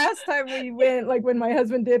 But last time we went, like when my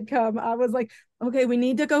husband did come, I was like, okay, we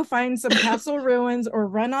need to go find some castle ruins or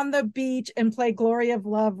run on the beach and play Glory of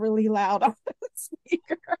Love really loud on the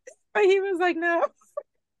speaker. But he was like, no.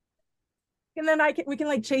 And then we can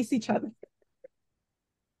like chase each other.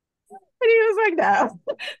 And he was like, no.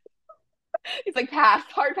 He's like, pass,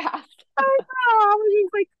 hard pass. Oh, he's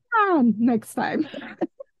like, come on, next time.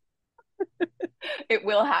 It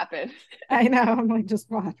will happen. I know. I'm like, just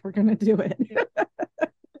watch. We're gonna do it.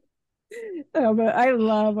 No, but I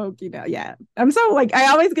love Okinawa. Yeah. I'm so like I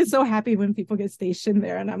always get so happy when people get stationed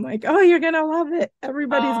there and I'm like, oh, you're gonna love it.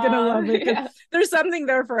 Everybody's gonna love it because Yeah. there's something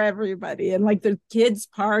there for everybody. And like the kids'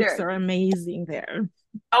 parks There. are amazing there.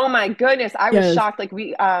 Oh my goodness. I was Yes. shocked. Like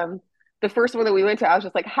the first one that we went to, I was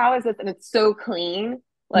just like, how is this? And it's so clean.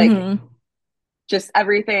 Like Mm-hmm. just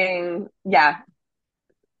everything. Yeah.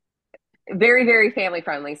 Very, very family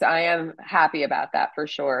friendly. So I am happy about that for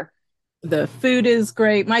sure. The food is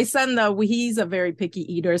great. My son, though, he's a very picky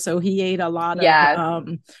eater, so he ate a lot of Yeah.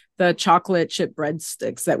 the chocolate chip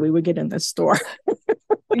breadsticks that we would get in the store.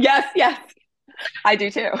 Yes, yes. I do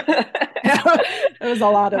too. There was a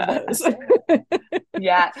lot of those.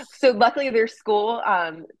 Yeah. So luckily their school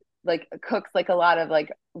like cooks like a lot of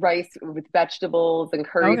like rice with vegetables and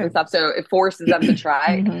curries and Okay. stuff. So it forces them to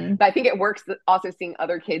try. Mm-hmm. But I think it works also seeing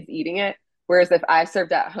other kids eating it. Whereas if I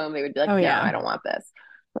served at home, they would be like, Oh no, yeah. I don't want this.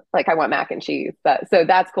 Like I want mac and cheese. But so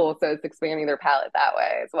that's cool. So it's expanding their palate that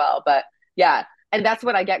way as well. But yeah. And that's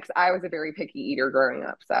what I get because I was a very picky eater growing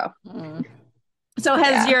up. So Mm. So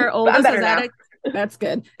has yeah. your But I'm oldest better has now. Attic? That's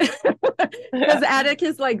good. Has Yeah.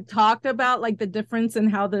 Atticus like talked about like the difference in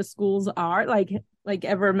how the schools are? Like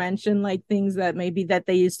ever mentioned like things that maybe that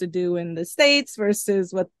they used to do in the States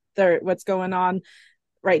versus what's going on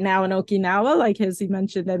right now in Okinawa? Like has he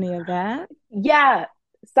mentioned any of that? Yeah,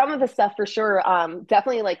 some of the stuff for sure.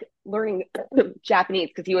 Definitely like learning Japanese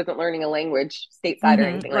because he wasn't learning a language stateside or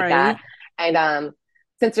anything like that. Right. And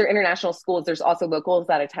since they're international schools, there's also locals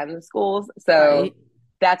that attend the schools. So Right.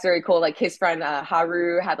 that's very cool. Like his friend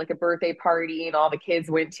Haru had like a birthday party and all the kids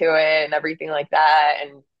went to it and everything like that.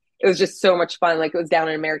 And it was just so much fun. Like it was down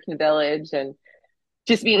in American Village, and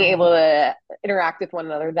just being able Oh, to interact with one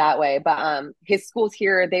another that way. But his schools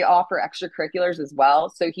here, they offer extracurriculars as well.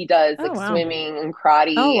 So he does oh like wow. swimming and Oh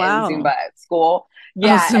karate and wow. Zumba at school. Oh,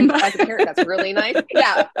 Yeah, and Zumba. as a parent, that's really nice.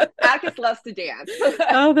 Yeah, Atticus loves to dance.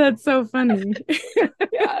 Oh, that's so funny.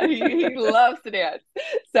 Yeah, he loves to dance.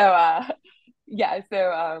 So yeah,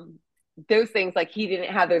 so those things, like he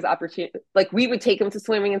didn't have those opportunities. Like we would take him to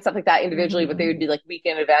swimming and stuff like that individually, but they Hmm. would be like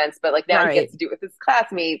weekend events. But like now he gets Right. to do it with his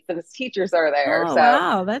classmates and his teachers are there. Oh So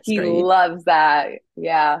wow, that's he great. loves that.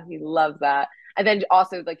 Yeah, he loves that. And then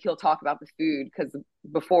also like he'll talk about the food because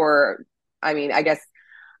before, I mean, I guess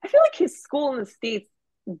I feel like his school in the States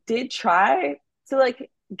did try to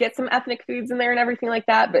like get some ethnic foods in there and everything like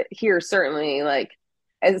that. But here certainly like,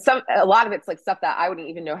 and a lot of it's like stuff that I wouldn't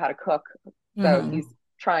even know how to cook. So Hmm. he's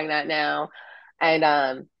trying that now.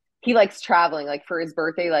 And he likes traveling. Like for his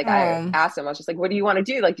birthday, like I Oh, asked him, I was just like, what do you want to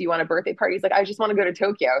do? Like, do you want a birthday party? He's like, I just want to go to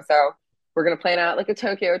Tokyo. So we're gonna plan out like a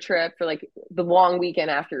Tokyo trip for like the long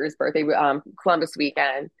weekend after his birthday, Columbus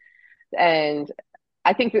weekend. And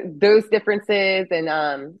I think that those differences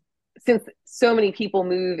and since so many people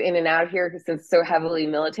move in and out here since it's so heavily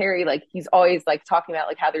military, like he's always like talking about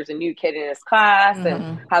like how there's a new kid in his class and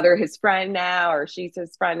hmm. how they're his friend now or she's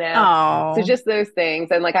his friend now. So Oh, just those things.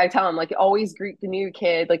 And like I tell him, like always greet the new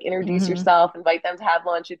kid, like introduce hmm. yourself, invite them to have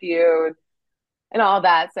lunch with you and all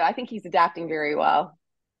that. So I think he's adapting very well.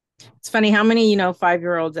 It's funny how many,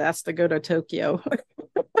 5-year-olds ask to go to Tokyo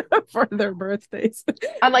for their birthdays.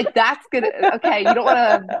 I'm like, that's good. Okay, you don't want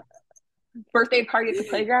a birthday party at the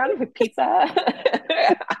playground with pizza?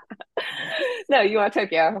 No, you want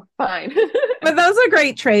Tokyo. Fine. But those are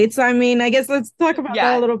great traits. I mean, I guess let's talk about that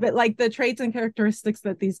a Yeah. little bit, like the traits and characteristics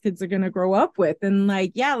that these kids are going to grow up with. And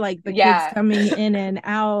like, yeah, like the kids Yeah. coming in and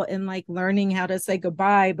out and like learning how to say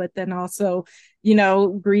goodbye, but then also,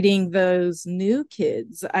 greeting those new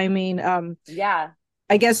kids. I mean, Yeah.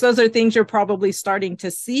 I guess those are things you're probably starting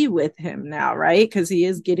to see with him now, right? Because he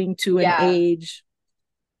is getting to an Yeah. age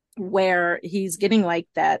where he's getting like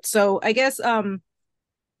that. So I guess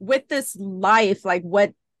with this life, like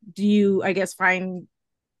what do you, I guess, find,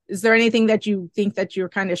 is there anything that you think that you're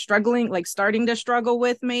kind of struggling, like starting to struggle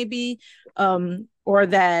with maybe, or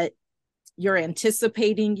that you're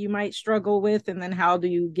anticipating you might struggle with, and then how do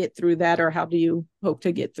you get through that, or how do you hope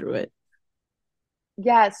to get through it?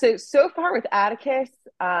 Yeah. So far with Atticus,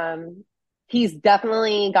 he's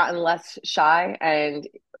definitely gotten less shy. And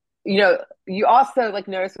you also like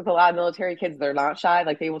notice with a lot of military kids, they're not shy.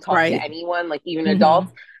 Like they will talk to Right. anyone, like even Mm-hmm.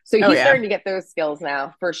 adults. So Oh he's yeah. starting to get those skills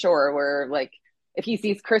now for sure. Where like if he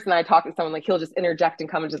sees Chris and I talk to someone, like he'll just interject and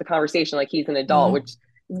come into the conversation like he's an adult, Mm-hmm. which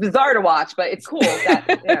is bizarre to watch, but it's cool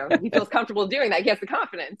that he feels comfortable doing that. He has the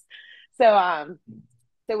confidence. So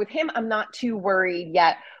so with him, I'm not too worried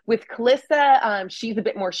yet. With Calissa, she's a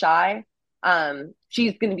bit more shy.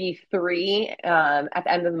 She's going to be 3 at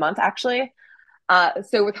the end of the month, actually.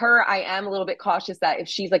 So with her, I am a little bit cautious that if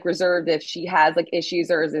she's like reserved, if she has like issues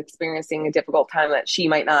or is experiencing a difficult time, that she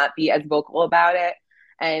might not be as vocal about it,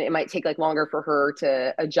 and it might take like longer for her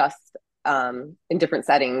to adjust in different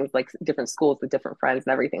settings, like different schools with different friends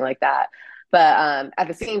and everything like that. But at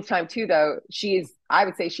the same time, too, though, I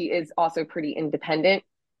would say she is also pretty independent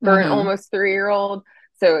for an Mm-hmm. almost 3 year old.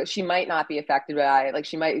 So she might not be affected by it. Like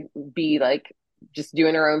she might be like just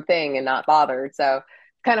doing her own thing and not bothered. So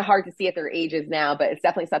it's kind of hard to see at their ages now, but it's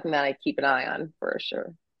definitely something that I keep an eye on for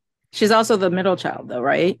sure. She's also the middle child though,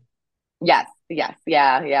 right? Yes, yes,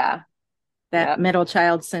 yeah, yeah, That yep, middle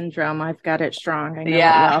child syndrome, I've got it strong. I know it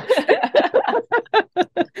yeah. well.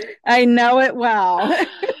 I know it well.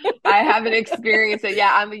 I haven't experienced it.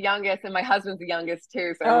 Yeah, I'm the youngest, and my husband's the youngest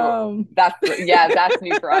too. So um, that's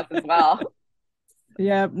new for us as well.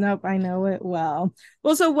 yeah, nope, I know it well.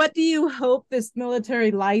 Well, so what do you hope this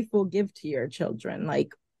military life will give to your children?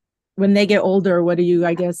 Like when they get older, what do you,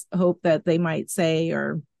 I guess, hope that they might say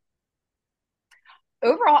or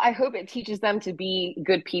Overall, I hope it teaches them to be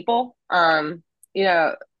good people. You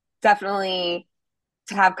know, definitely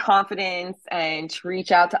to have confidence and to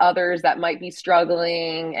reach out to others that might be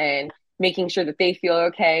struggling and making sure that they feel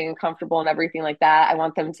okay and comfortable and everything like that. I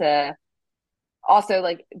want them to also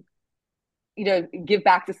like give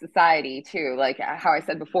back to society too, like how I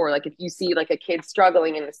said before, like if you see like a kid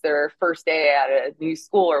struggling and it's their first day at a new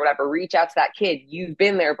school or whatever, reach out to that kid. You've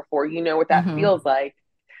been there before, you know what that mm-hmm. feels like.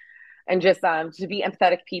 And just to be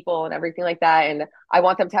empathetic people and everything like that. And I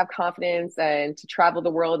want them to have confidence and to travel the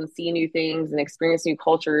world and see new things and experience new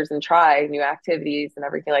cultures and try new activities and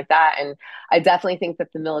everything like that. And I definitely think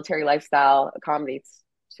that the military lifestyle accommodates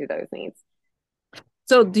to those needs.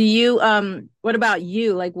 So do you what about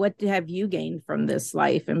you? Like what have you gained from this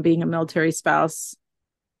life and being a military spouse?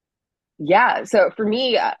 Yeah. So for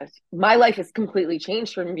me, my life has completely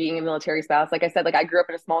changed from being a military spouse. Like I said, like I grew up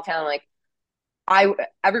in a small town. Like I,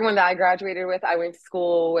 everyone that I graduated with, I went to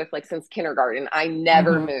school with like since kindergarten. I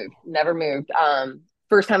never Hmm. moved, never moved.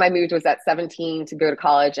 First time I moved was at 17 to go to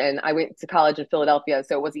college, and I went to college in Philadelphia,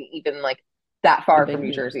 so it wasn't even like that A far from big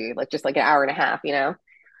New deal. Jersey, like just like an hour and a half, you know.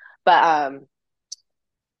 But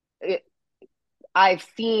it, I've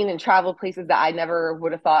seen and traveled places that I never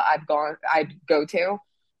would have thought I'd go to.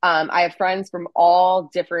 I have friends from all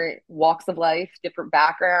different walks of life, different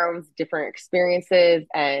backgrounds, different experiences.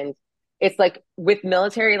 And it's like with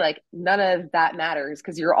military, like none of that matters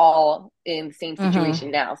because you're all in the same Hmm.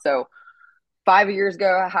 situation now. So 5 years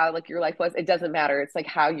ago, how like your life was, it doesn't matter. It's like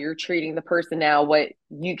how you're treating the person now, what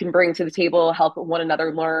you can bring to the table, help one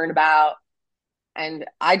another learn about. And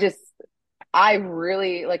I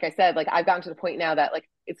really, like I said, like I've gotten to the point now that like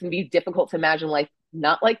it's gonna be difficult to imagine life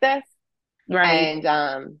not like this. Right.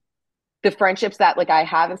 And the friendships that like I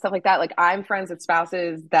have and stuff like that, like I'm friends with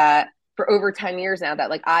spouses that for over 10 years now that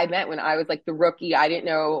like I met when I was like the rookie. I didn't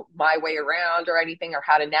know my way around or anything or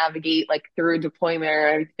how to navigate like through a deployment or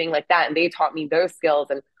anything like that. And they taught me those skills.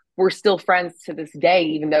 And we're still friends to this day,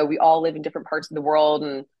 even though we all live in different parts of the world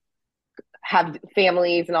and have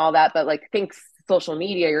families and all that. But like thanks to social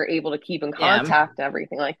media, you're able to keep in Yeah. contact and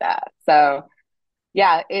everything like that. So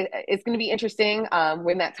yeah, it's going to be interesting.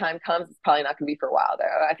 When that time comes, it's probably not going to be for a while,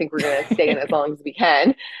 though. I think we're going to stay in as long as we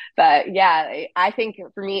can. But yeah, I think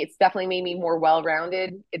for me, it's definitely made me more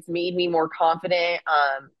well-rounded. It's made me more confident.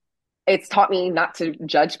 It's taught me not to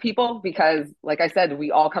judge people because, like I said, we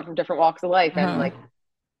all come from different walks of life, and like Hmm.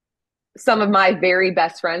 some of my very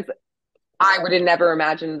best friends, I would have never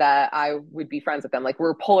imagined that I would be friends with them. Like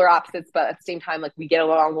we're polar opposites, but at the same time, like we get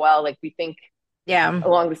along well. Like we think Yeah.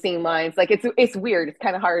 along the same lines. Like it's weird. It's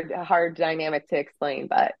kind of hard dynamic to explain,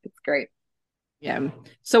 but it's great. Yeah.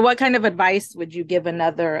 So what kind of advice would you give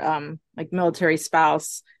another like military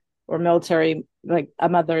spouse or military like a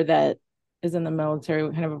mother that is in the military?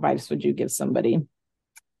 What kind of advice would you give somebody?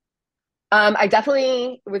 I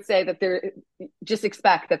definitely would say that there just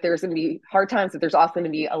expect that there's going to be hard times, but there's also going to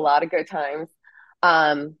be a lot of good times.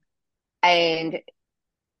 Um, and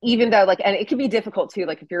even though like, and it can be difficult too,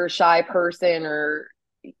 like if you're a shy person or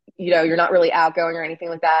you're not really outgoing or anything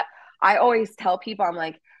like that. I always tell people, I'm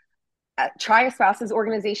like, try a spouses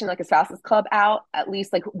organization, like a spouses club out at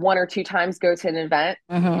least like one or two times, go to an event.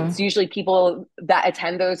 It's Hmm. usually people that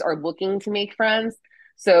attend those are looking to make friends.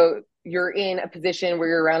 So you're in a position where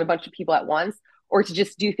you're around a bunch of people at once, or to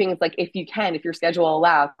just do things like if you can, if your schedule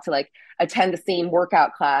allows to like attend the same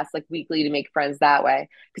workout class like weekly to make friends that way.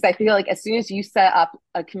 Because I feel like as soon as you set up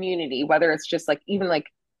a community, whether it's just like even like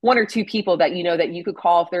one or two people that you know that you could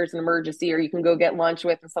call if there's an emergency or you can go get lunch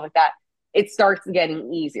with and stuff like that, it starts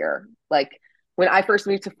getting easier. Like when I first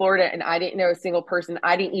moved to Florida and I didn't know a single person,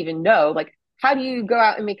 I didn't even know, like, how do you go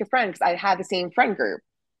out and make a friend? Because I had the same friend group.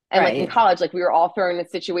 And like in Right. college, like we were all thrown in a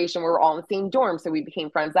situation where we're all in the same dorm. So we became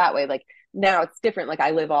friends that way. Like now it's different. Like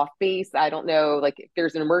I live off base. I don't know, like if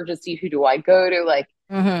there's an emergency, who do I go to? Like,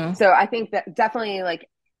 Hmm. so I think that definitely like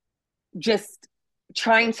just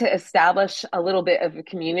trying to establish a little bit of a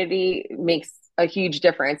community makes a huge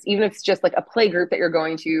difference. Even if it's just like a play group that you're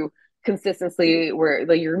going to consistently where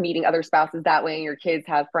like you're meeting other spouses that way and your kids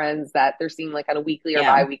have friends that they're seeing like on a weekly or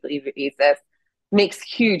Yeah. bi-weekly basis makes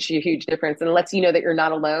huge difference and lets you know that you're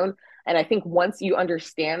not alone. And I think once you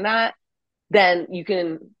understand that, then you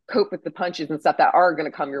can cope with the punches and stuff that are going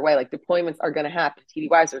to come your way. Like deployments are going to happen,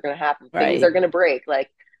 TDYs are going to happen, things Right. are going to break. Like,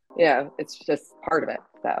 it's just part of it.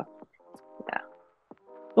 So,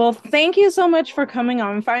 Well, thank you so much for coming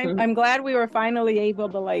on. yeah. I'm glad we were finally able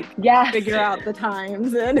to like Yes, figure out the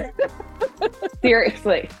times and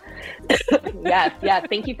seriously. Yes.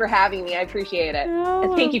 Thank you for having me. I appreciate it.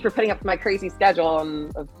 And thank oh, you for putting up with my crazy schedule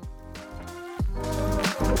and of